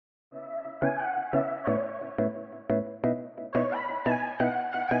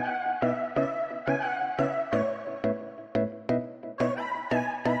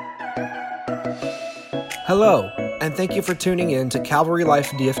Hello, and thank you for tuning in to Calvary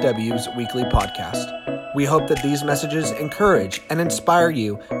Life DFW's weekly podcast. We hope that these messages encourage and inspire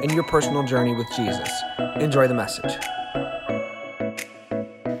you in your personal journey with Jesus. Enjoy the message.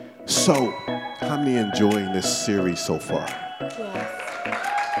 So, how many enjoying this series so far? Yes.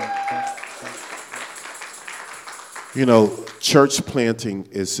 You know, church planting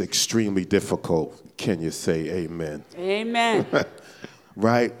is extremely difficult. Can you say amen? Amen.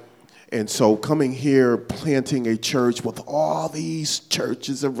 Right? And so coming here, planting a church with all these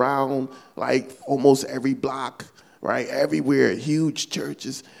churches around, like almost every block, right? Everywhere, huge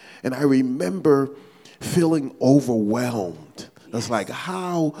churches. And I remember feeling overwhelmed. It's like,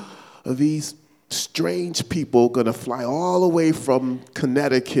 how are these strange people going to fly all the way from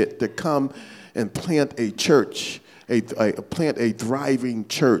Connecticut to come and plant a church, plant a thriving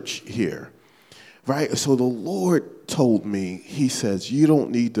church here? Right? So the Lord told me, he says, you don't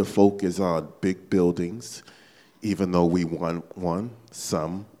need to focus on big buildings, even though we want one,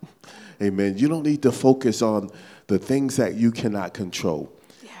 some. Amen. You don't need to focus on the things that you cannot control.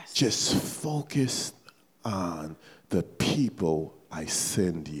 Yes. Just focus on the people I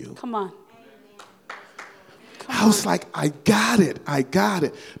send you. Come on. I was like, I got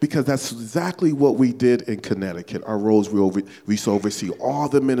it. Because that's exactly what we did in Connecticut. Our roles, we used to oversee all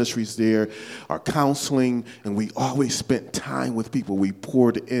the ministries there, our counseling, and we always spent time with people. We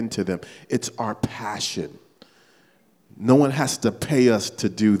poured into them. It's our passion. No one has to pay us to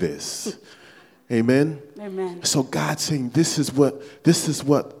do this. Amen? Amen. So God's saying this is what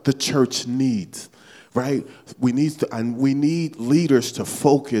the church needs. Right? We need leaders to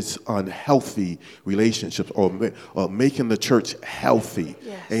focus on healthy relationships or making the church healthy.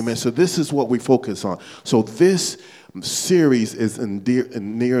 Yes. Amen. So this is what we focus on. So this series is near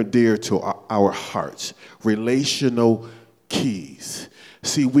and dear to our hearts. Relational keys.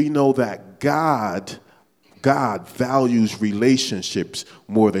 See, we know that God values relationships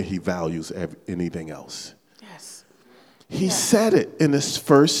more than he values anything else. He said it in his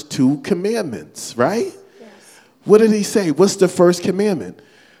first two commandments, right? Yes. What did he say? What's the first commandment?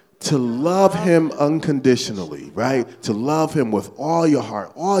 To love him unconditionally, right? To love him with all your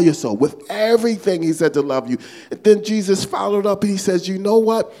heart, all your soul, with everything he said to love you. And then Jesus followed up and he says, you know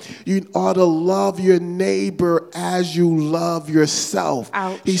what? You ought to love your neighbor as you love yourself.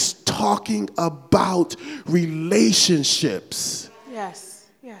 Ouch. He's talking about relationships. Yes.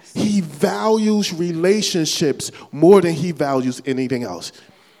 Yes. He values relationships more than he values anything else.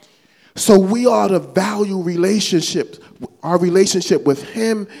 So we ought to value relationships, our relationship with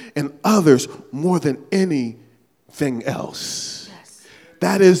him and others more than anything else. Yes.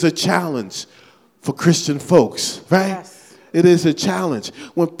 That is a challenge for Christian folks, right? Yes. It is a challenge.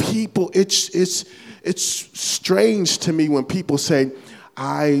 When people, it's strange to me when people say,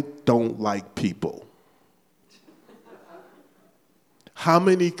 I don't like people. How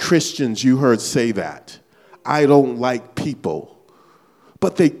many Christians you heard say that? I don't like people.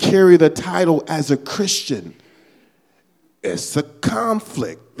 But they carry the title as a Christian. It's a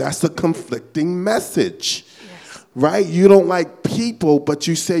conflict. That's a conflicting message. Yes. Right? You don't like people, but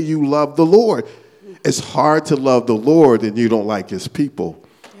you say you love the Lord. It's hard to love the Lord and you don't like his people.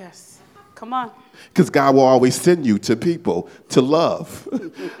 Yes. Come on. Because God will always send you to people to love.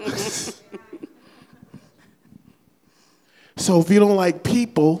 So if you don't like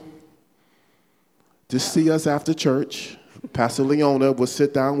people, just see us after church. Pastor Leona will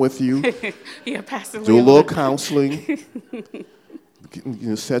sit down with you, Yeah, Pastor do a Leona. little counseling,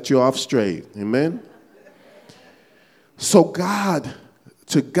 set you off straight. Amen? So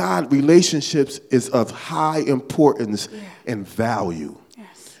to God, relationships is of high importance and value.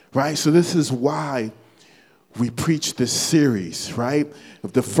 Yes. Right? So this is why we preach this series, right?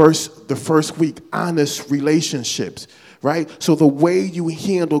 The first week, honest relationships. Right? So the way you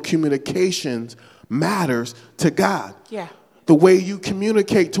handle communications matters to God. Yeah. The way you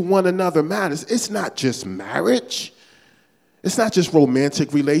communicate to one another matters. It's not just marriage. It's not just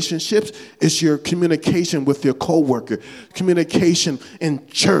romantic relationships. It's your communication with your coworker, communication in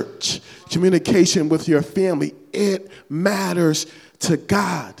church, communication with your family. It matters to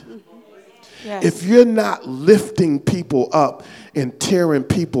God. Yes. If you're not lifting people up and tearing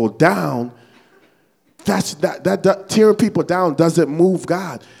people down, that tearing people down doesn't move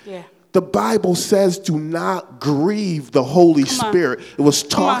God. Yeah. The Bible says do not grieve the Holy Spirit. It was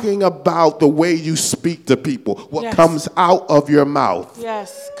talking about the way you speak to people, what comes out of your mouth.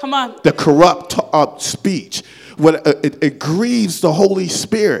 Yes. Come on. The corrupt speech. It grieves the Holy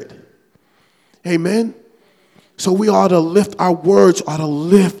Spirit. Amen? So we ought to lift, our words ought to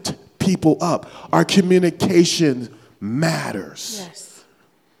lift people up. Our communication matters. Yes.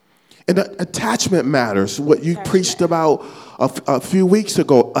 And attachment matters. What you preached about a few weeks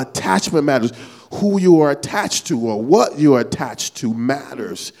ago, attachment matters. Who you are attached to or what you are attached to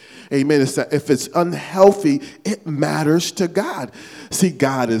matters. Amen. It's that if it's unhealthy, it matters to God. See,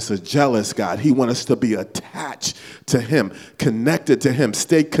 God is a jealous God. He wants us to be attached to him, connected to him,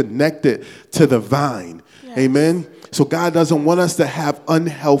 stay connected to the vine. Yes. Amen. So God doesn't want us to have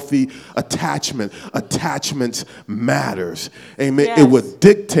unhealthy attachment. Attachments matters. Amen. Yes. It would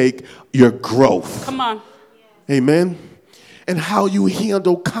dictate your growth. Come on. Amen. And how you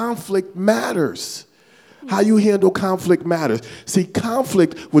handle conflict matters. How you handle conflict matters. See,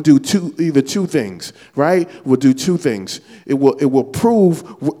 conflict will do either two things, right? Will do two things. It will prove,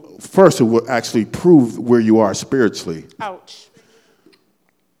 first it will actually prove where you are spiritually. Ouch.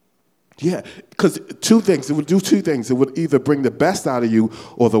 Yeah, because two things. It would do two things. It would either bring the best out of you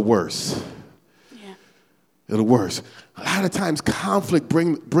or the worst. Yeah. The worst. A lot of times conflict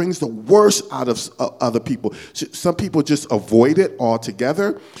brings the worst out of other people. Some people just avoid it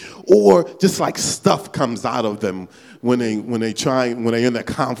altogether, or just like stuff comes out of them when they're in that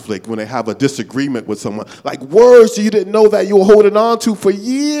conflict, when they have a disagreement with someone. Like words you didn't know that you were holding on to for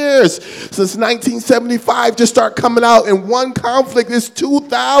years. Since 1975 just start coming out in one conflict. It's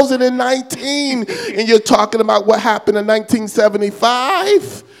 2019 and you're talking about what happened in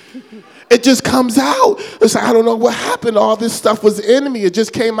 1975. It just comes out. It's like, I don't know what happened. All this stuff was in me. It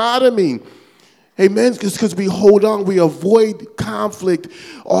just came out of me. Amen. It's because we hold on. We avoid conflict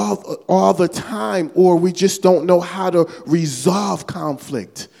all the time, or we just don't know how to resolve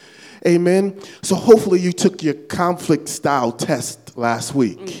conflict. Amen. So hopefully you took your conflict style test last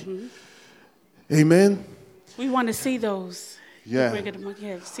week. Mm-hmm. Amen. We want to see those. Yeah.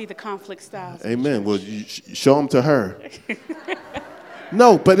 See the conflict styles. Amen. Well, you show them to her.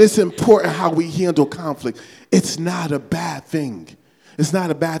 No, but it's important how we handle conflict. It's not a bad thing. It's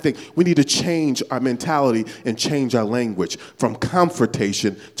not a bad thing. We need to change our mentality and change our language from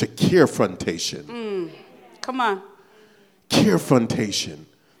confrontation to carefrontation. Come on. Carefrontation.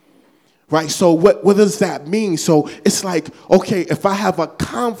 Right? So what does that mean? So it's like, okay, if I have a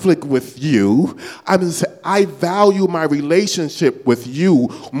conflict with you, I'm going to say, I value my relationship with you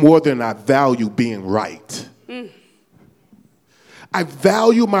more than I value being right. I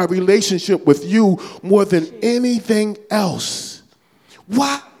value my relationship with you more than anything else.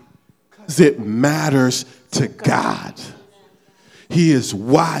 Why? Because it matters to God. He is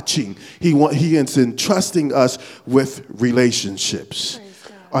watching. He is entrusting us with relationships.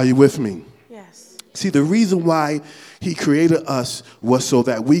 Are you with me? Yes. See, the reason why he created us was so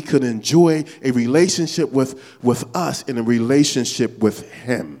that we could enjoy a relationship with us and a relationship with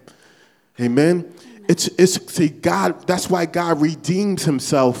him. Amen? See, God, that's why God redeems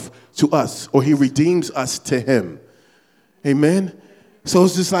himself to us, or he redeems us to him. Amen? So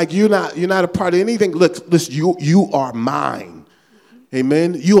it's just like you're not a part of anything. Look, listen, you are mine.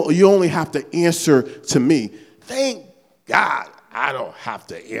 Amen? You only have to answer to me. Thank God I don't have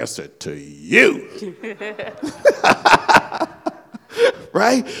to answer to you.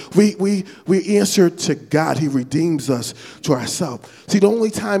 Right? We answer to God. He redeems us to ourselves. See, the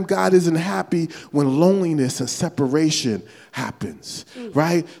only time God isn't happy when loneliness and separation happens.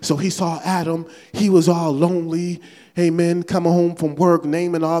 Right? So he saw Adam. He was all lonely. Amen. Coming home from work,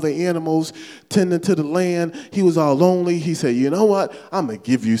 naming all the animals, tending to the land. He was all lonely. He said, you know what? I'm going to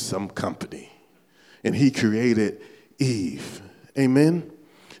give you some company. And he created Eve. Amen.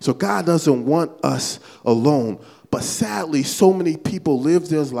 So God doesn't want us alone. But sadly, so many people live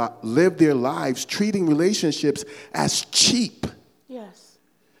their lives treating relationships as cheap. Yes.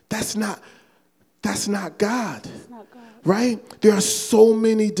 That's not God. It's not God. Right? There are so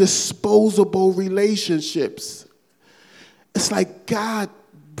many disposable relationships. It's like God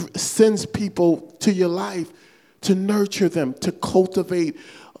sends people to your life to nurture them, to cultivate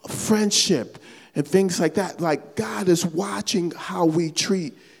friendship and things like that. Like God is watching how we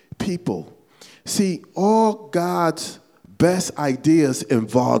treat people. See, all God's best ideas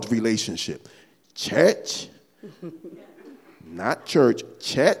involved relationship. Church, not church,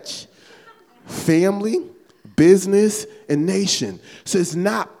 church, family, business, and nation. So it's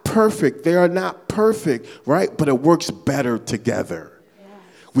not perfect. They are not perfect, right? But it works better together.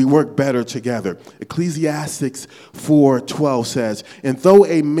 We work better together. Ecclesiastes 4:12 says, and though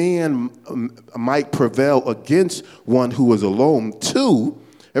a man might prevail against one who is alone, two,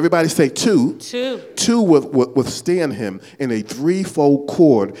 everybody say two. Two will withstand him, and a threefold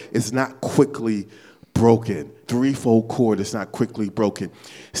cord is not quickly broken. Threefold cord is not quickly broken.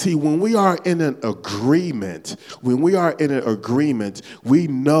 See, when we are in an agreement, we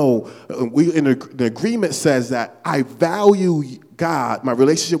know, the agreement says that I value God, my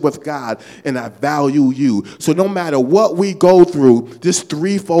relationship with God, and I value you. So no matter what we go through, this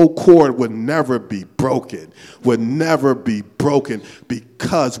threefold cord would never be broken,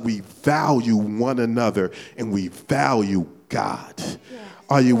 because we value one another and we value God. Yes.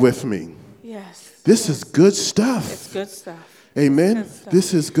 Are you with me? Yes. This is good stuff. It's good stuff. Amen. Good stuff.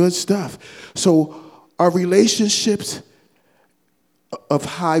 This is good stuff. So are relationships of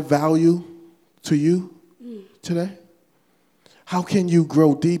high value to you today? How can you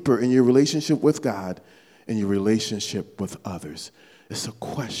grow deeper in your relationship with God and your relationship with others? It's a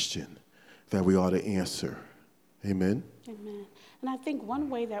question that we ought to answer. Amen. Amen. And I think one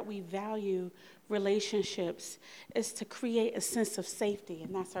way that we value relationships is to create a sense of safety,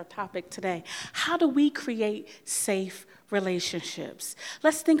 and that's our topic today. How do we create safe relationships?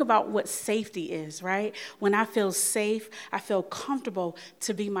 Let's think about what safety is, right? When I feel safe, I feel comfortable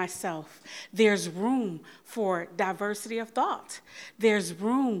to be myself. There's room for diversity of thought. There's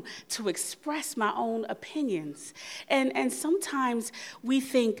room to express my own opinions. And sometimes we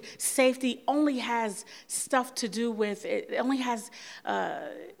think safety only has stuff to do with, it only has,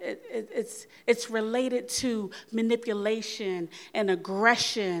 it's related to manipulation and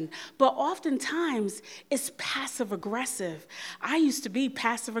aggression, but oftentimes it's passive aggressive. I used to be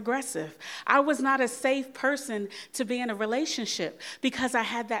passive aggressive. I was not a safe person to be in a relationship because I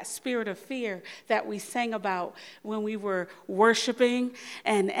had that spirit of fear that we sang about when we were worshiping.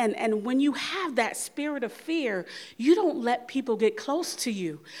 And when you have that spirit of fear, you don't let people get close to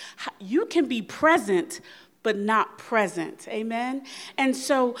you. You can be present, but not present. Amen? And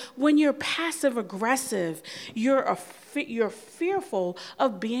so when you're passive aggressive, you're fearful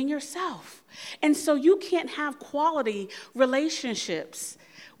of being yourself. And so you can't have quality relationships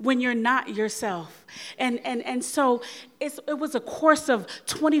when you're not yourself. And so it was a course of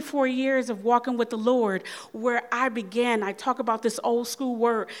 24 years of walking with the Lord where I talk about this old school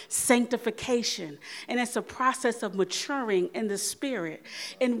word, sanctification. And it's a process of maturing in the Spirit.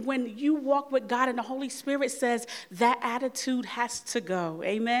 And when you walk with God and the Holy Spirit says that attitude has to go.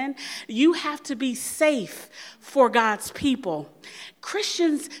 Amen? You have to be safe for God's people.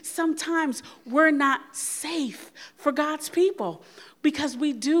 Christians, sometimes we're not safe for God's people because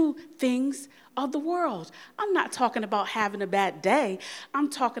we do things of the world. I'm not talking about having a bad day. I'm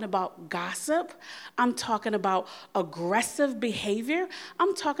talking about gossip. I'm talking about aggressive behavior.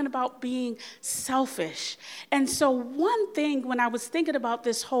 I'm talking about being selfish. And so one thing, when I was thinking about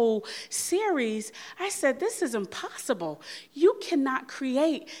this whole series, I said, this is impossible. You cannot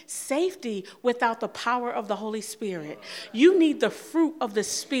create safety without the power of the Holy Spirit. You need the fruit of the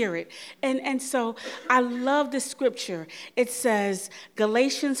Spirit. And so I love this scripture. It says,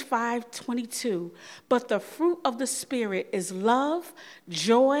 Galatians 5:22, but the fruit of the Spirit is love,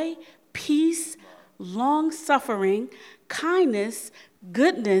 joy, peace, long-suffering, kindness,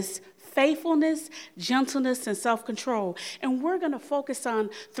 goodness, faithfulness, gentleness, and self-control. And we're going to focus on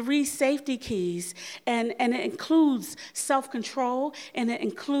 3 safety keys, and it includes self-control, and it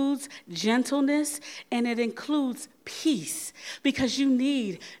includes gentleness, and it includes peace, because you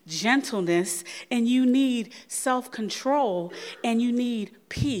need gentleness, and you need self-control, and you need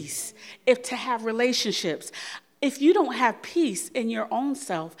peace to have relationships. If you don't have peace in your own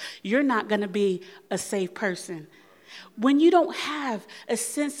self, you're not going to be a safe person. When you don't have a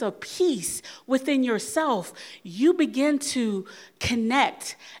sense of peace within yourself, you begin to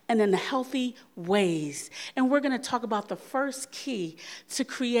connect in healthy ways. And we're going to talk about the first key to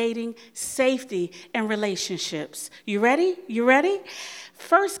creating safety in relationships. You ready? You ready?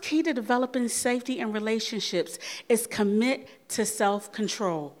 First key to developing safety in relationships is commit to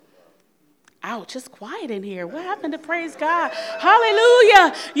self-control. Ouch, it's quiet in here. What happened to praise God?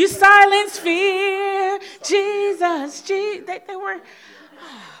 Hallelujah. You silence fear. Jesus. They were,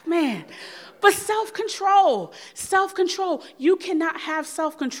 man. But self-control. You cannot have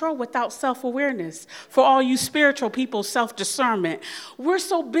self-control without self-awareness. For all you spiritual people, self-discernment. We're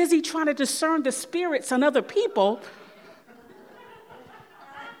so busy trying to discern the spirits on other people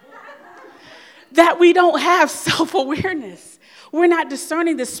that we don't have self-awareness. We're not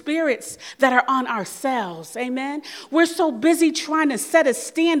discerning the spirits that are on ourselves. Amen. We're so busy trying to set a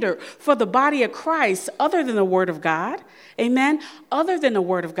standard for the body of Christ other than the word of God. Amen. Other than the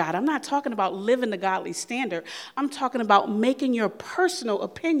word of God. I'm not talking about living the godly standard. I'm talking about making your personal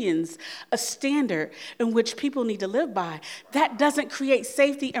opinions a standard in which people need to live by. That doesn't create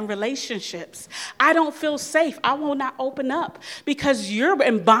safety in relationships. I don't feel safe. I will not open up because you're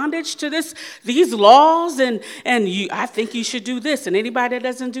in bondage to these laws and I think you should do this. And anybody that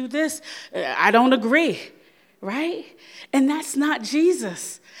doesn't do this, I don't agree. Right? And that's not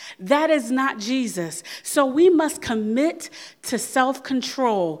Jesus. That is not Jesus. So we must commit to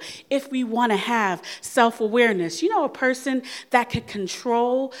self-control if we want to have self-awareness. You know, a person that can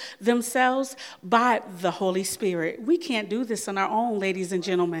control themselves by the Holy Spirit. We can't do this on our own, ladies and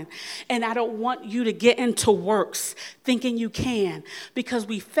gentlemen. And I don't want you to get into works thinking you can, because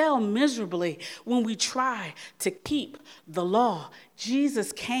we fail miserably when we try to keep the law.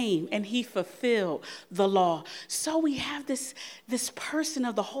 Jesus came and he fulfilled the law. So we have this person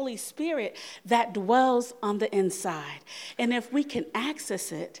of the Holy Spirit that dwells on the inside. And if we can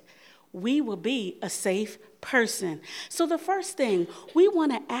access it, we will be a safe person. So the first thing, we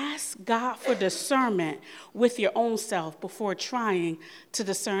want to ask God for discernment with your own self before trying to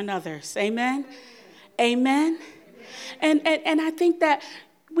discern others. Amen? Amen? And I think that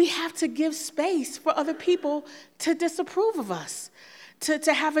we have to give space for other people to disapprove of us.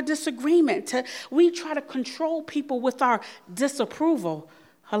 To have a disagreement. We try to control people with our disapproval.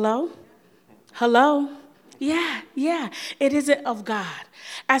 Hello? Hello? Yeah. It isn't of God.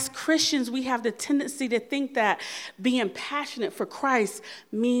 As Christians, we have the tendency to think that being passionate for Christ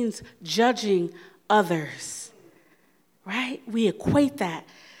means judging others. Right? We equate that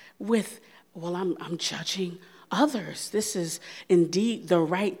with, well, I'm judging others. This is indeed the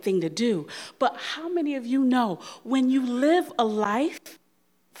right thing to do. But how many of you know when you live a life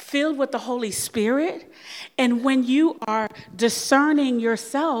filled with the Holy Spirit, and when you are discerning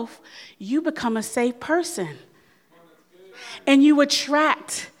yourself, you become a safe person. And you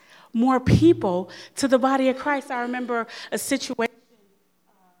attract more people to the body of Christ. I remember a situation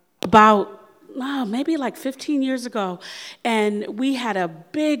about maybe like 15 years ago, and we had a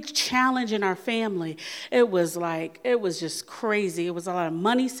big challenge in our family. It was just crazy. It was a lot of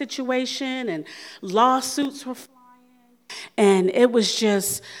money situation, and lawsuits were flying, and it was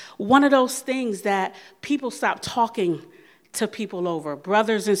just one of those things that people stopped talking to people over.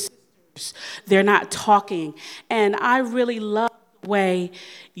 Brothers and sisters, they're not talking, and I really love way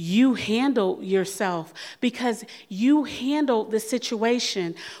you handle yourself, because you handled the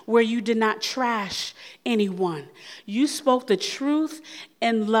situation where you did not trash anyone. You spoke the truth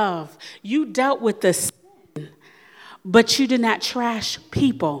in love. You dealt with the sin, but you did not trash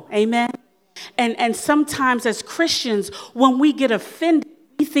people. Amen. And sometimes as Christians, when we get offended,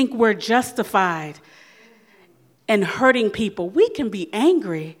 we think we're justified in hurting people. We can be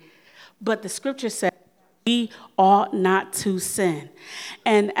angry, but the scripture says we ought not to sin.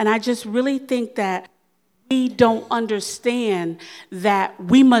 And I just really think that we don't understand that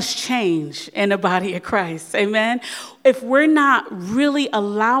we must change in the body of Christ. Amen. If we're not really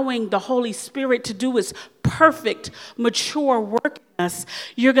allowing the Holy Spirit to do his perfect, mature work in us,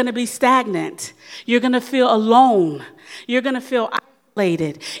 you're going to be stagnant. You're going to feel alone. You're going to feel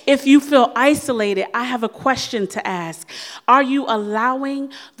isolated. If you feel isolated, I have a question to ask. Are you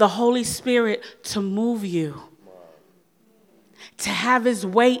allowing the Holy Spirit to move you? To have his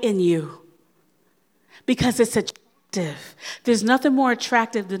way in you? Because it's attractive. There's nothing more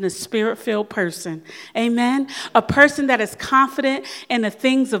attractive than a spirit-filled person. Amen? A person that is confident in the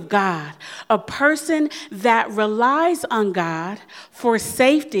things of God. A person that relies on God for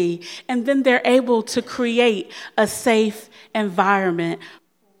safety, and then they're able to create a safe environment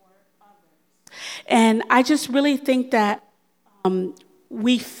for others. And I just really think that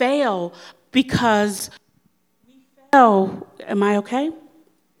we fail because we fail. Am I okay?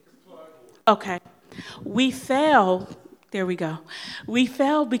 Okay. We fail. There we go. We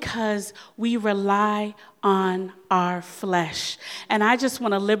fail because we rely on our flesh. And I just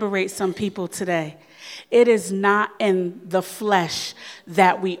want to liberate some people today. It is not in the flesh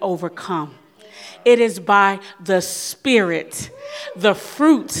that we overcome. It is by the Spirit, the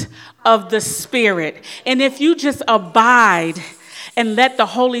fruit of the Spirit. And if you just abide and let the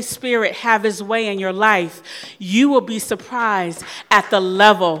Holy Spirit have his way in your life, you will be surprised at the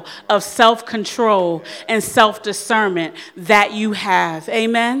level of self-control and self-discernment that you have.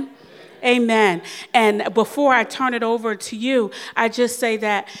 Amen? Amen. And before I turn it over to you, I just say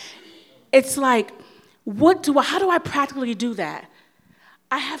that it's like, how do I practically do that?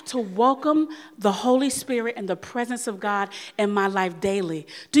 I have to welcome the Holy Spirit and the presence of God in my life daily.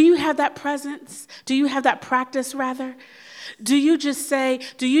 Do you have that presence? Do you have that practice, rather? Do you just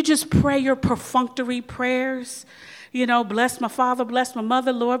pray your perfunctory prayers? You know, bless my father, bless my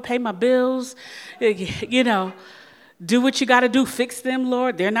mother, Lord, pay my bills. You know, do what you got to do, fix them,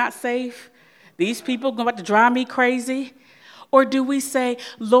 Lord. They're not safe. These people are about to drive me crazy. Or do we say,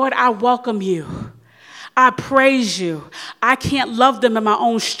 Lord, I welcome you. I praise you. I can't love them in my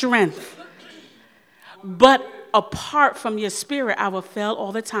own strength. But apart from your spirit, I will fail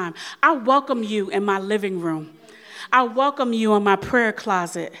all the time. I welcome you in my living room. I welcome you in my prayer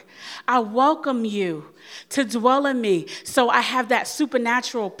closet. I welcome you to dwell in me so I have that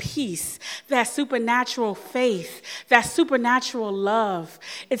supernatural peace, that supernatural faith, that supernatural love.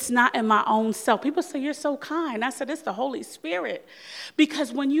 It's not in my own self. People say, you're so kind. I said, it's the Holy Spirit.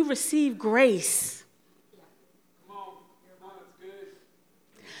 Because when you receive grace,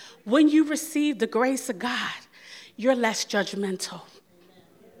 when you receive the grace of God, you're less judgmental.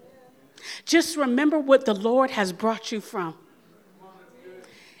 Just remember what the Lord has brought you from.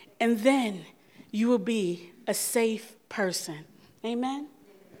 And then you will be a safe person. Amen?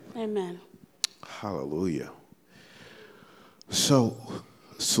 Amen. Hallelujah. So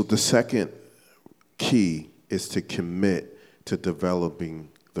the second key is to commit to developing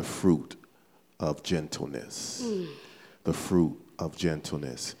the fruit of gentleness. The fruit of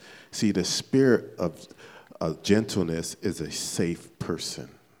gentleness. See, the spirit of gentleness is a safe person.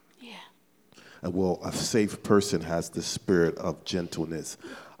 Yeah. Well, a safe person has the spirit of gentleness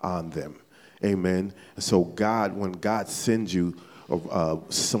on them. Amen. So when God sends you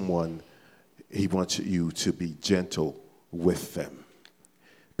someone, he wants you to be gentle with them.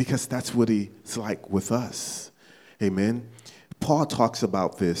 Because that's what he's like with us. Amen. Paul talks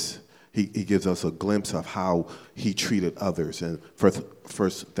about this. He gives us a glimpse of how he treated others. And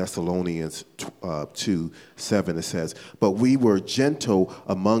First Thessalonians 2:7, it says, "But we were gentle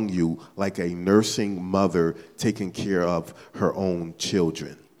among you like a nursing mother taking care of her own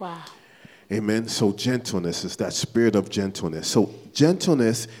children." Wow. Amen. So gentleness is that spirit of gentleness. So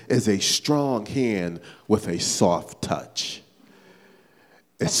gentleness is a strong hand with a soft touch.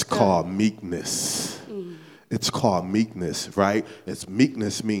 It's called meekness. It's called meekness, right?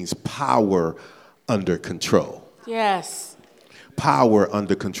 Meekness means power under control. Yes. Power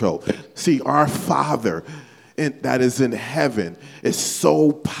under control. See, our Father that is in heaven is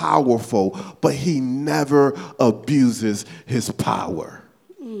so powerful, but he never abuses his power.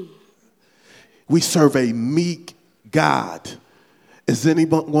 We serve a meek God. Is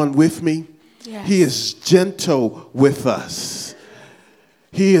anyone with me? Yes. He is gentle with us.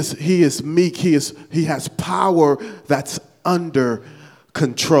 He is meek. He has power that's under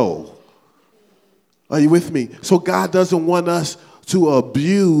control. Are you with me? So God doesn't want us to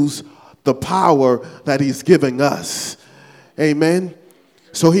abuse the power that he's giving us. Amen.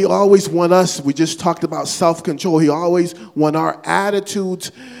 So he always wants us, we just talked about self-control. He always wants our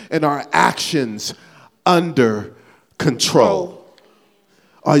attitudes and our actions under control.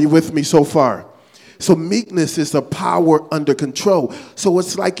 Are you with me so far? So meekness is the power under control. So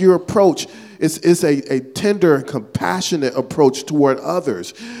it's like your approach is a tender and compassionate approach toward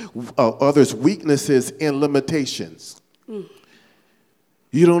others' weaknesses and limitations.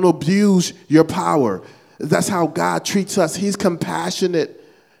 You don't abuse your power. That's how God treats us. He's compassionate,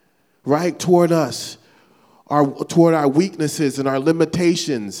 right, toward us, toward our weaknesses and our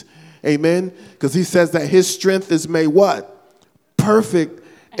limitations. Amen? Because he says that his strength is made what? Perfect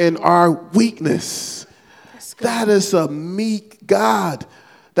in our weakness. That is a meek God.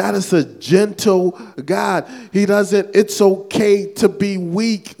 That is a gentle God. It's okay to be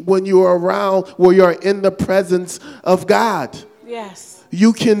weak when you're around, when you're in the presence of God. Yes.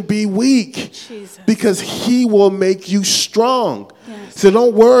 You can be weak. Jesus. Because he will make you strong. Yes. So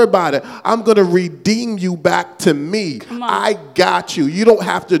don't worry about it. I'm going to redeem you back to me. I got you. You don't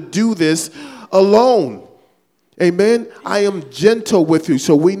have to do this alone. Amen. I am gentle with you.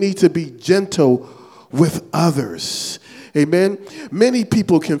 So we need to be gentle with others. Amen. Many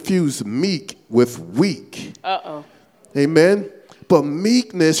people confuse meek with weak. Uh-oh. Amen. But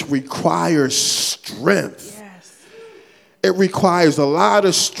meekness requires strength. Yes. It requires a lot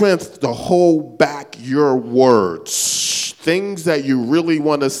of strength to hold back your words. Things that you really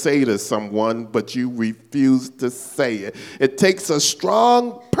want to say to someone, but you refuse to say it. It takes a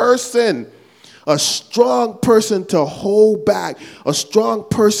strong person to hold back, a strong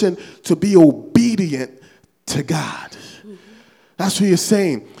person to be obedient to God. Mm-hmm. That's what you're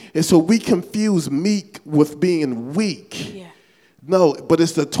saying. And so we confuse meek with being weak. Yeah. No, but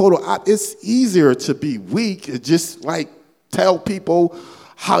it's the total. It's easier to be weak. It's just like tell people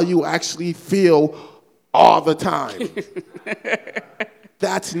how you actually feel all the time.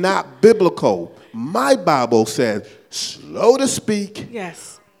 That's not biblical. My Bible says, slow to speak,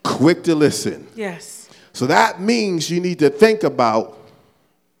 Yes. quick to listen. Yes. So that means you need to think about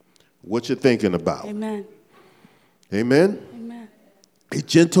what you're thinking about. Amen. Amen? Amen. A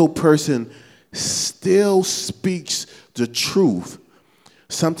gentle person still speaks the truth,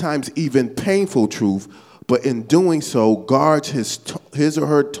 sometimes even painful truth, but in doing so, guards his or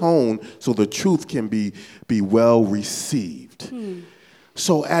her tone so the truth can be well received.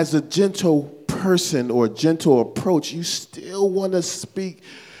 So as a gentle person or a gentle approach, you still want to speak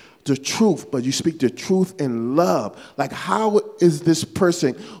the truth, but you speak the truth in love. Like, how is this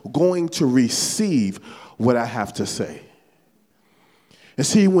person going to receive what I have to say? And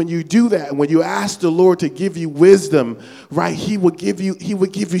see, when you do that, when you ask the Lord to give you wisdom, right, he would give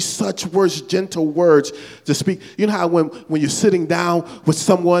you such words, gentle words to speak. You know how when you're sitting down with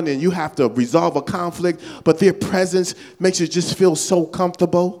someone and you have to resolve a conflict, but their presence makes you just feel so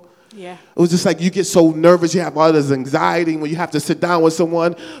comfortable? Yeah. It was just like you get so nervous, you have all this anxiety when you have to sit down with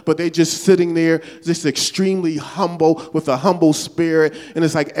someone, but they're just sitting there, just extremely humble, with a humble spirit, and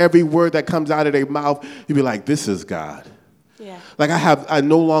it's like every word that comes out of their mouth, you'd be like, this is God. Yeah. Like I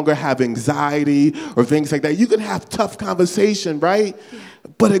no longer have anxiety or things like that. You can have tough conversation, right? Yeah.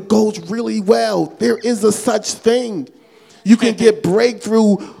 But it goes really well. There is a such thing. You can get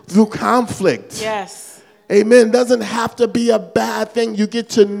breakthrough through conflict. Yes. Amen. It doesn't have to be a bad thing. You get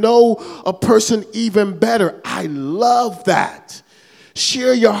to know a person even better. I love that.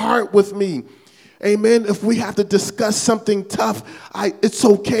 Share your heart with me. Amen. If we have to discuss something tough, it's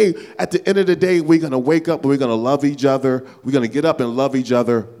okay. At the end of the day, we're going to wake up and we're going to love each other. We're going to get up and love each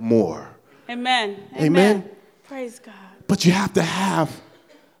other more. Amen. Amen. Praise God. But you have to have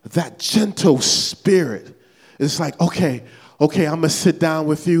that gentle spirit. It's like, okay, I'm going to sit down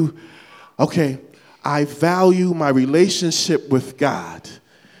with you. Okay, I value my relationship with God,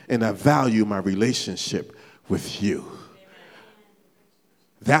 and I value my relationship with you.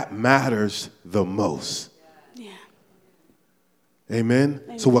 That matters the most. Yeah.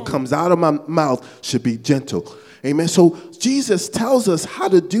 Amen? So what comes out of my mouth should be gentle. Amen? So Jesus tells us how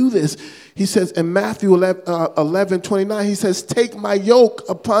to do this. He says in Matthew 11:29, he says, take my yoke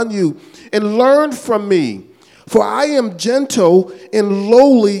upon you and learn from me. For I am gentle and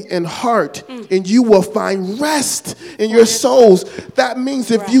lowly in heart, and you will find rest in your souls. That means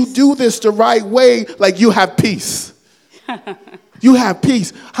if you do this the right way, like you have peace. You have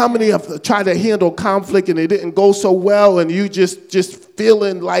peace. How many have tried to handle conflict and it didn't go so well and you just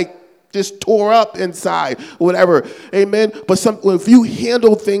feeling like just tore up inside, whatever. Amen. But if you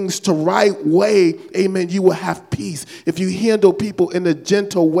handle things the right way, amen, you will have peace. If you handle people in a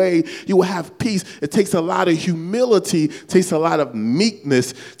gentle way, you will have peace. It takes a lot of humility, takes a lot of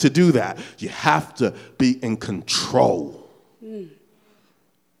meekness to do that. You have to be in control.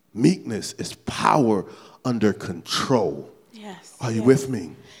 Meekness is power under control. Yes. Are you with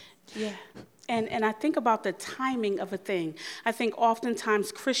me? Yeah. And I think about the timing of a thing. I think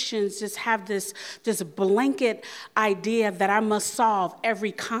oftentimes Christians just have this blanket idea that I must solve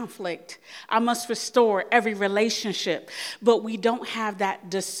every conflict. I must restore every relationship. But we don't have that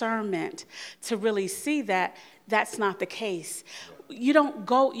discernment to really see that that's not the case. You don't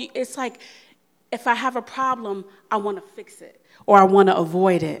go, it's like if I have a problem, I want to fix it or I want to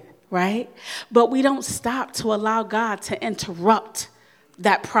avoid it, right? But we don't stop to allow God to interrupt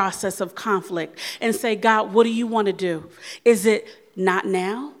that process of conflict and say, God, what do you want to do? Is it not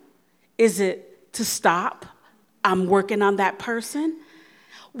now? Is it to stop? I'm working on that person.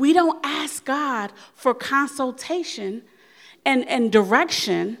 We don't ask God for consultation and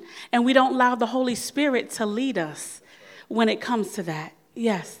direction, and we don't allow the Holy Spirit to lead us when it comes to that.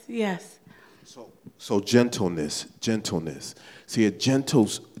 Yes, yes. So gentleness. See, a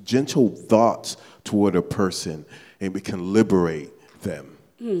gentle thoughts toward a person, and we can liberate them.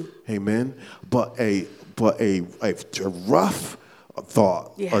 Amen. But a rough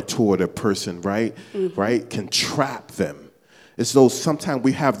thought toward a person, right? Right, can trap them. It's those sometimes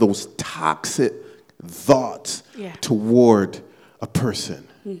we have those toxic thoughts toward a person.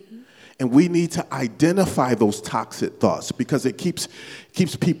 And we need to identify those toxic thoughts because it keeps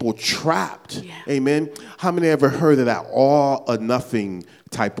people trapped. Yeah. Amen. How many ever heard of that all or nothing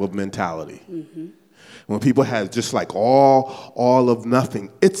type of mentality? When people have just like all of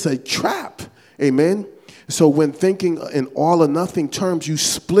nothing, it's a trap. Amen. So when thinking in all or nothing terms, you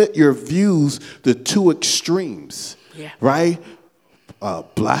split your views to two extremes, right?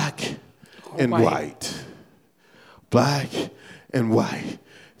 Black and white. Black and white.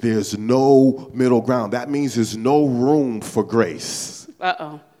 there's no middle ground. That means there's no room for grace.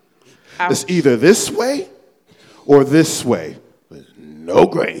 Uh-oh. It's either this way or this way. There's no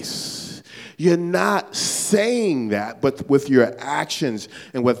grace. You're not saying that, but with your actions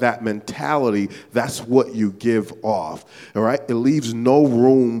and with that mentality, that's what you give off, all right? It leaves no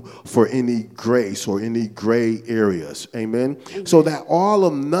room for any grace or any gray areas, amen? So that all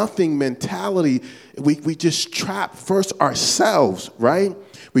or nothing mentality, we just trap first ourselves, right?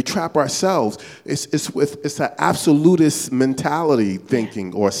 We trap ourselves. It's an absolutist mentality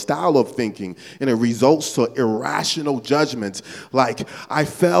thinking or style of thinking, and it results to irrational judgments like, I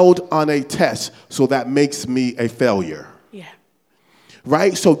failed on a test, so that makes me a failure. Yeah.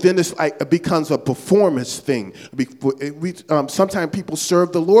 Right? So then it's like it becomes a performance thing. Sometimes people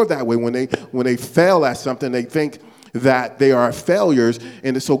serve the Lord that way. When they fail at something, they think that they are failures,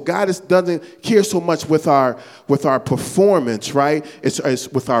 and so God doesn't care so much with our performance, right? It's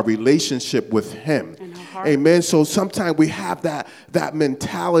with our relationship with Him. Amen. So sometimes we have that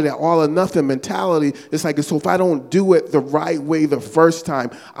mentality, that all or nothing mentality. It's like, so if I don't do it the right way the first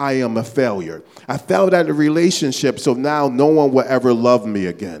time, I am a failure. I failed at a relationship, so now no one will ever love me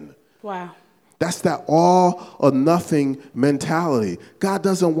again. Wow. That's that all or nothing mentality. God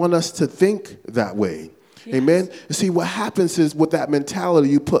doesn't want us to think that way. Yes. Amen. You see, what happens is with that mentality,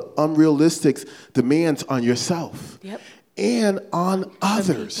 you put unrealistic demands on yourself and on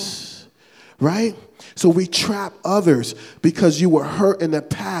others, right? So we trap others because you were hurt in the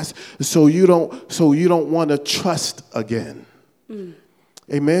past, so you don't want to trust again.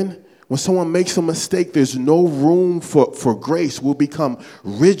 Amen. When someone makes a mistake, there's no room for grace. We'll become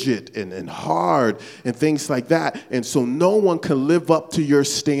rigid and hard and things like that, and so no one can live up to your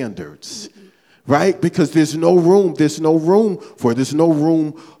standards. Right? Because there's no room for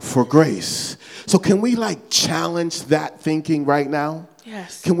grace. So can we challenge that thinking right now?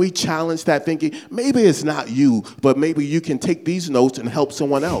 Yes. Can we challenge that thinking? Maybe it's not you, but maybe you can take these notes and help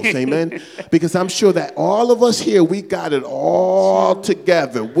someone else. Amen? Because I'm sure that all of us here, we got it all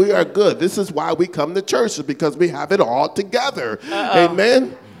together. We are good. This is why we come to church, is because we have it all together.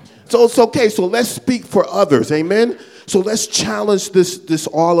 Amen? So it's okay. So let's speak for others. Amen? So let's challenge this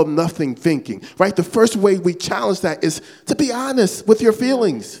all or nothing thinking, right? The first way we challenge that is to be honest with your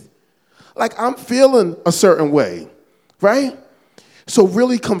feelings. Like, I'm feeling a certain way, right? So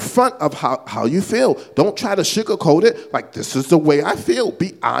really confront of how you feel. Don't try to sugarcoat it. Like, this is the way I feel.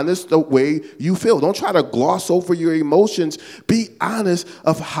 Be honest the way you feel. Don't try to gloss over your emotions. Be honest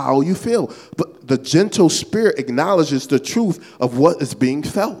of how you feel. But the gentle spirit acknowledges the truth of what is being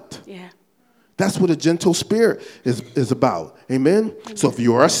felt. Yeah. That's what a gentle spirit is about. Amen? So if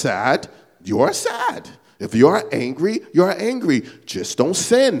you are sad, you are sad. If you are angry, you are angry. Just don't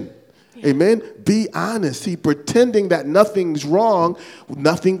sin. Yeah. Amen? Be honest. See, pretending that nothing's wrong,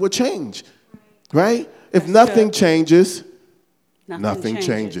 nothing will change. Right? If nothing changes, nothing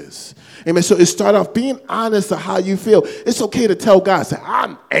changes. Amen? So it start off being honest of how you feel. It's okay to tell God, say,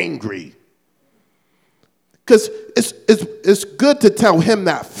 I'm angry. Because it's good to tell Him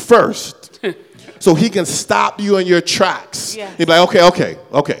that first. So He can stop you in your tracks. Yes. He'd be like,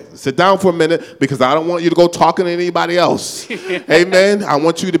 okay, sit down for a minute, because I don't want you to go talking to anybody else. Amen. I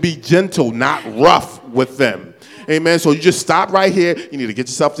want you to be gentle, not rough with them. Amen. So you just stop right here. You need to get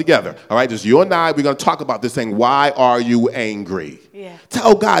yourself together. All right, just you and I, we're going to talk about this thing. Why are you angry? Yeah.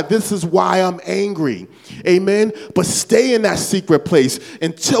 Tell God, this is why I'm angry. Amen. But stay in that secret place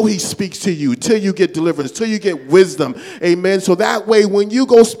until He speaks to you, till you get deliverance, till you get wisdom. Amen. So that way, when you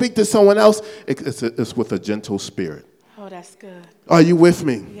go speak to someone else, it's with a gentle spirit. Oh, that's good. Are you with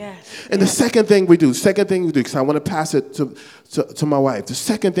me? Yes. And the second thing we do, because I want to pass it to my wife. The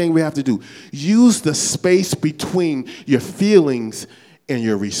second thing we have to do, use the space between your feelings and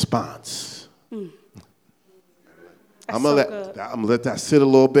your response. I'm gonna let that sit a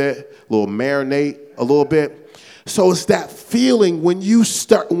little bit, a little marinate a little bit. So it's that feeling when you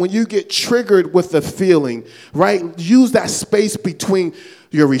get triggered with the feeling, right? Use that space between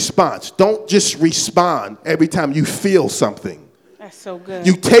your response. Don't just respond every time you feel something. That's so good.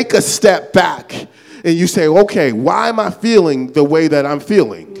 You take a step back and you say, okay, why am I feeling the way that I'm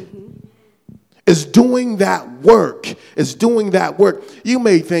feeling? It's doing that work. It's doing that work. You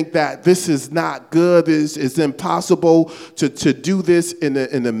may think that this is not good. It's impossible to do this in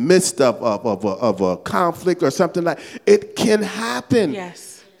the midst of a conflict or something like that. It can happen.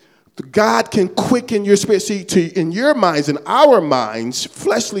 Yes. God can quicken your spirit. See, in your minds, in our minds,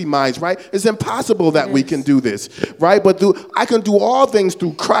 fleshly minds, right? It's impossible that we can do this, right? But I can do all things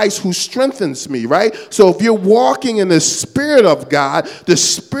through Christ who strengthens me, right? So if you're walking in the Spirit of God, the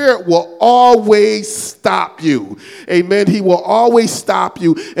Spirit will always stop you. Amen. He will always stop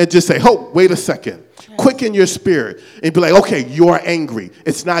you and just say, oh, wait a second. Quicken your spirit and be like, okay, you are angry.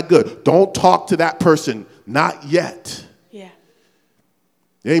 It's not good. Don't talk to that person. Not yet.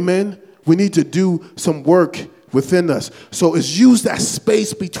 Amen. We need to do some work within us. So it's use that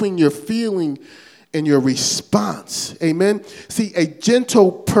space between your feeling and your response. Amen. See, a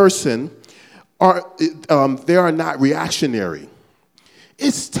gentle person they are not reactionary.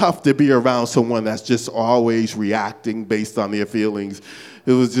 It's tough to be around someone that's just always reacting based on their feelings.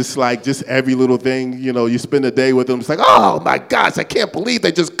 It was just like every little thing, you spend a day with them. It's like, oh, my gosh, I can't believe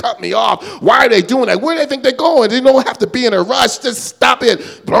they just cut me off. Why are they doing that? Where do they think they're going? They don't have to be in a rush. Just stop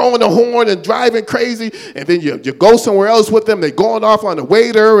it, blowing the horn and driving crazy. And then you go somewhere else with them. They're going off on the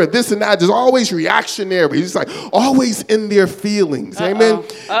waiter and this and that. Just always reactionary. It's like always in their feelings. Amen.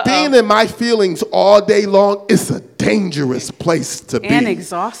 Being in my feelings all day long is a dangerous place to be. And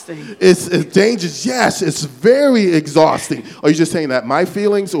exhausting. It's dangerous. Yes, it's very exhausting. Are you just saying that my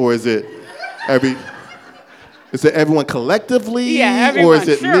feelings, or is it everyone collectively? Yeah, everyone. Or is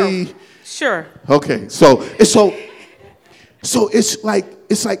it me? Sure. Okay, so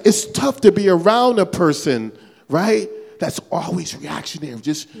it's tough to be around a person, right? That's always reactionary.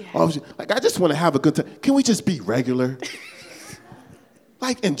 Always like, I just want to have a good time. Can we just be regular?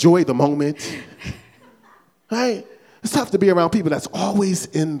 Like, enjoy the moment. Right? It's tough to be around people that's always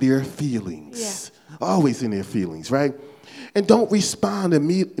in their feelings. Yeah. Always in their feelings, right? And don't respond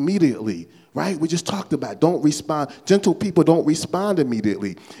immediately, right? We just talked about don't respond. Gentle people don't respond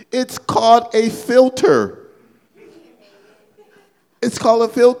immediately. It's called a filter. It's called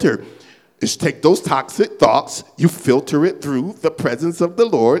a filter. It's take those toxic thoughts, you filter it through the presence of the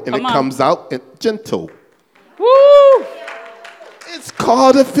Lord, and comes out gentle. Woo! It's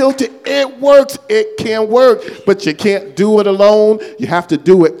called a filter. It works. It can work. But you can't do it alone. You have to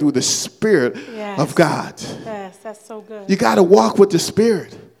do it through the Spirit of God. Yes, that's so good. You got to walk with the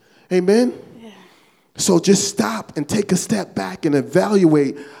Spirit. Amen? Yeah. So just stop and take a step back and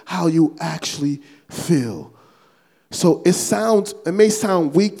evaluate how you actually feel. So it may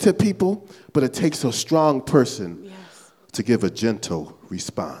sound weak to people, but it takes a strong person to give a gentle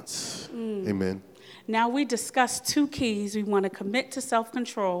response. Amen. Now we discussed 2 keys. We want to commit to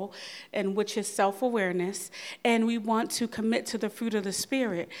self-control, and which is self-awareness, and we want to commit to the fruit of the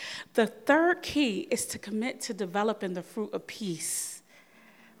Spirit. The 3rd key is to commit to developing the fruit of peace.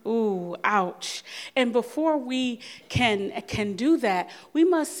 Ooh, ouch. And before we can do that, we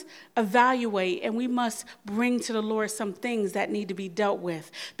must evaluate and we must bring to the Lord some things that need to be dealt with.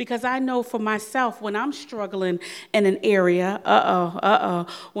 Because I know for myself, when I'm struggling in an area,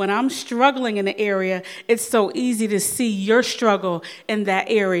 when I'm struggling in an area, it's so easy to see your struggle in that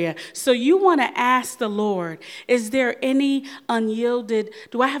area. So you want to ask the Lord, is there any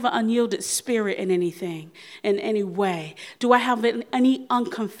do I have an unyielded spirit in anything, in any way? Do I have any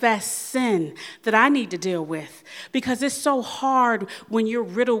unconfessed sin that I need to deal with? Because it's so hard when you're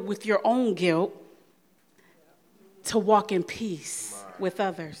riddled with your own guilt to walk in peace with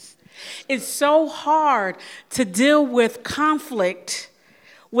others. It's so hard to deal with conflict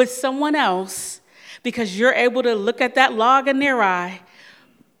with someone else because you're able to look at that log in their eye,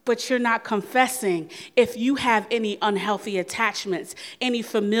 but you're not confessing if you have any unhealthy attachments, any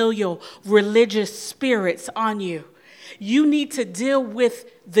familial religious spirits on you. You need to deal with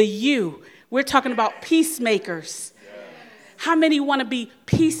the you. We're talking about peacemakers. How many want to be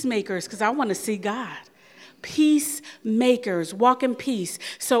peacemakers? Because I want to see God. Peacemakers, walk in peace.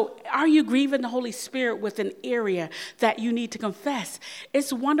 So are you grieving the Holy Spirit with an area that you need to confess?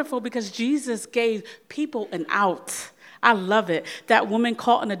 It's wonderful because Jesus gave people an out. I love it. That woman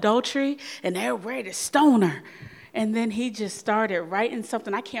caught in adultery and they were ready to stone her. And then he just started writing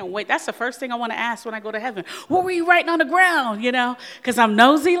something. I can't wait. That's the first thing I want to ask when I go to heaven. What were you writing on the ground, Because I'm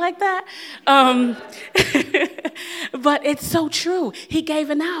nosy like that. But it's so true. He gave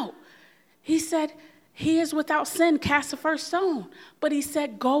an out. He said, he is without sin, cast the first stone. But he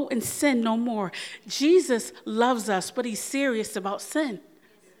said, go and sin no more. Jesus loves us, but he's serious about sin.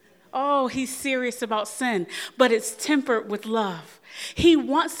 Oh, he's serious about sin, but it's tempered with love. He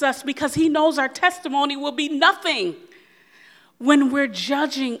wants us because he knows our testimony will be nothing when we're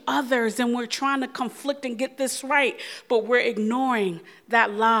judging others and we're trying to conflict and get this right, but we're ignoring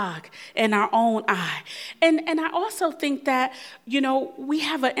that log in our own eye. And I also think that, we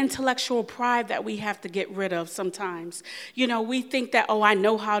have an intellectual pride that we have to get rid of sometimes. We think that, I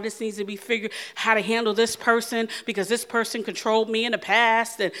know how this needs to be figured, how to handle this person because this person controlled me in the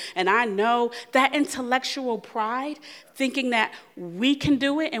past, and I know that intellectual pride, thinking that we can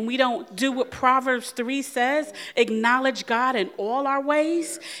do it and we don't do what Proverbs 3 says, acknowledge God in all our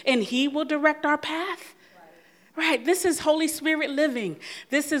ways and he will direct our path. Right. This is Holy Spirit living.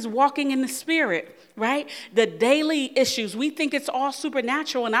 This is walking in the Spirit, right? The daily issues. We think it's all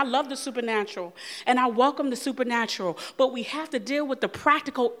supernatural, and I love the supernatural, and I welcome the supernatural. But we have to deal with the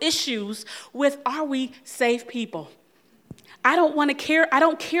practical issues with, are we saved people? I don't care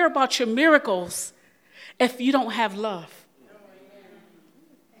about your miracles if you don't have love.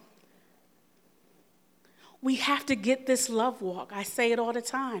 We have to get this love walk. I say it all the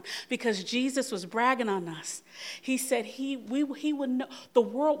time because Jesus was bragging on us. He said he would know, the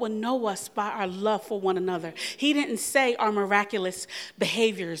world would know us by our love for one another. He didn't say our miraculous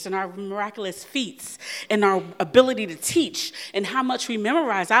behaviors and our miraculous feats and our ability to teach and how much we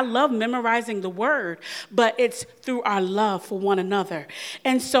memorize. I love memorizing the word, but it's through our love for one another.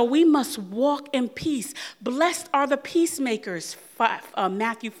 And so we must walk in peace. Blessed are the peacemakers.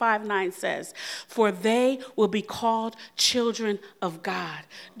 Matthew 5:9 says, for they will be called children of God.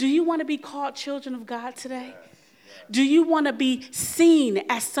 Do you want to be called children of God today? Do you want to be seen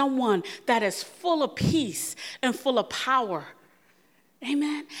as someone that is full of peace and full of power?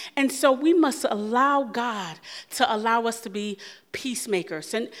 Amen. And so we must allow God to allow us to be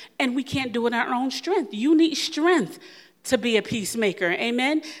peacemakers. And we can't do it in our own strength. You need strength to be a peacemaker.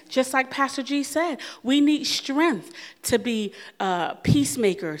 Amen. Just like Pastor G said, we need strength to be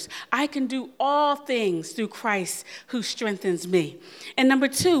peacemakers. I can do all things through Christ who strengthens me. And number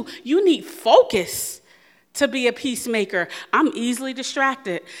 2, you need focus to be a peacemaker. I'm easily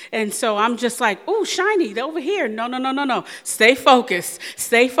distracted. And so I'm just like, ooh, shiny, they're over here. No. Stay focused.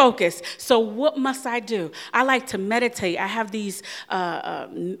 Stay focused. So what must I do? I like to meditate. I have these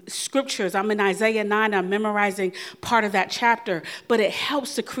scriptures. I'm in Isaiah 9. I'm memorizing part of that chapter. But it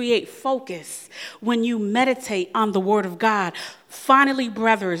helps to create focus when you meditate on the word of God. Finally,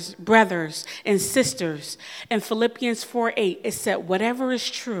 brothers and sisters, in Philippians 4:8, it said, whatever is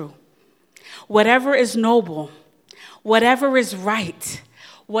true, whatever is noble, whatever is right,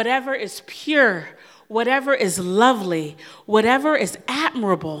 whatever is pure, whatever is lovely, whatever is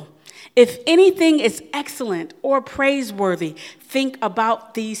admirable, if anything is excellent or praiseworthy, think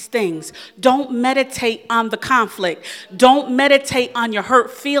about these things. Don't meditate on the conflict. Don't meditate on your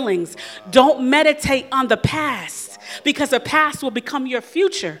hurt feelings. Don't meditate on the past, because the past will become your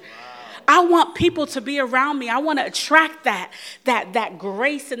future. I want people to be around me. I want to attract that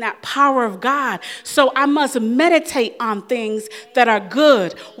grace and that power of God. So I must meditate on things that are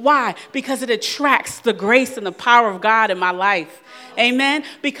good. Why? Because it attracts the grace and the power of God in my life. Amen?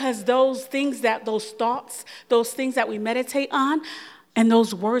 Because those thoughts, those things that we meditate on, and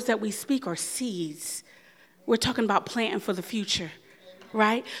those words that we speak are seeds. We're talking about planting for the future.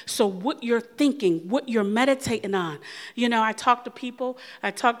 Right? So what you're thinking, what you're meditating on. I talk to people.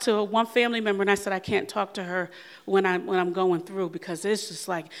 I talked to one family member, and I said I can't talk to her when I'm going through, because it's just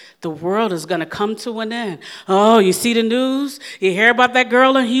like the world is going to come to an end. Oh, you see the news? You hear about that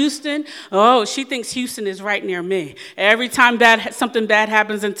girl in Houston? Oh, she thinks Houston is right near me. Every time something bad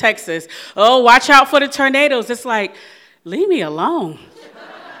happens in Texas, oh, watch out for the tornadoes. It's like, leave me alone.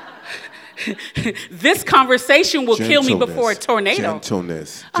 This conversation will kill me before a tornado.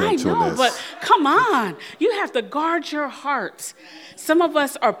 Gentleness. I know, but come on. You have to guard your heart. Some of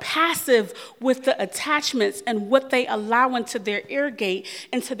us are passive with the attachments and what they allow into their ear gate,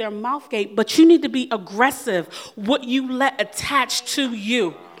 into their mouth gate, but you need to be aggressive what you let attach to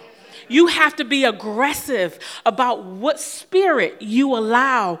you. You have to be aggressive about what spirit you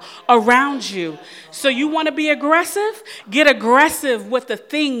allow around you. So you want to be aggressive? Get aggressive with the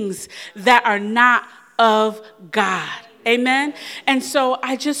things that are not of God. Amen. And so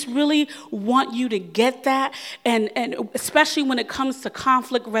I just really want you to get that. And especially when it comes to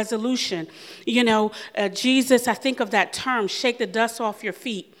conflict resolution, Jesus, I think of that term, shake the dust off your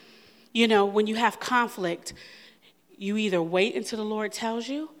feet. When you have conflict, you either wait until the Lord tells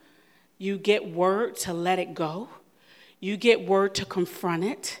you, you get word to let it go. You get word to confront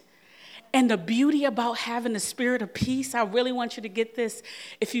it. And the beauty about having the spirit of peace, I really want you to get this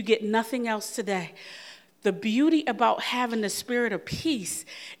if you get nothing else today. The beauty about having the spirit of peace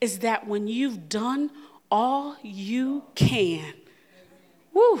is that when you've done all you can,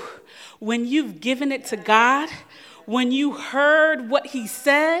 when you've given it to God, When you heard what he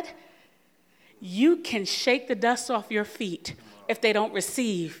said, you can shake the dust off your feet if they don't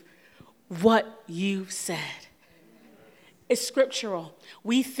receive what you said. It's scriptural.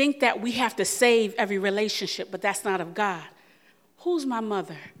 We think that we have to save every relationship, but that's not of God. Who's my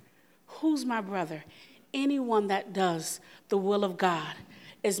mother? Who's my brother? Anyone that does the will of God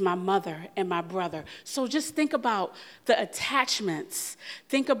is my mother and my brother. So just think about the attachments.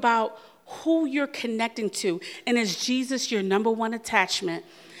 Think about who you're connecting to. And is Jesus your number one attachment?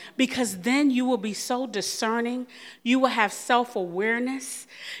 Because then you will be so discerning. You will have self-awareness.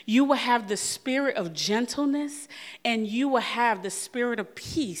 You will have the spirit of gentleness. And you will have the spirit of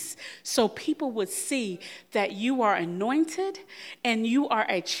peace. So people would see that you are anointed and you are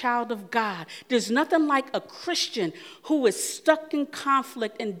a child of God. There's nothing like a Christian who is stuck in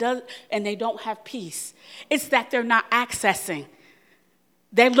conflict and they don't have peace. It's that they're not accessing.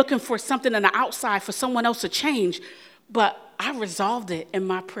 They're looking for something on the outside for someone else to change. But I resolved it in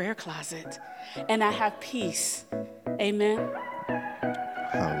my prayer closet, and I have peace. Amen.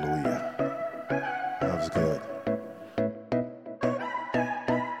 Hallelujah. That was good.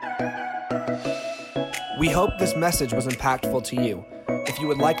 We hope this message was impactful to you. If you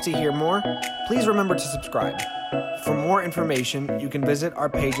would like to hear more, please remember to subscribe. For more information, you can visit our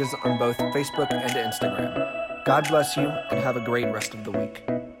pages on both Facebook and Instagram. God bless you, and have a great rest of the week.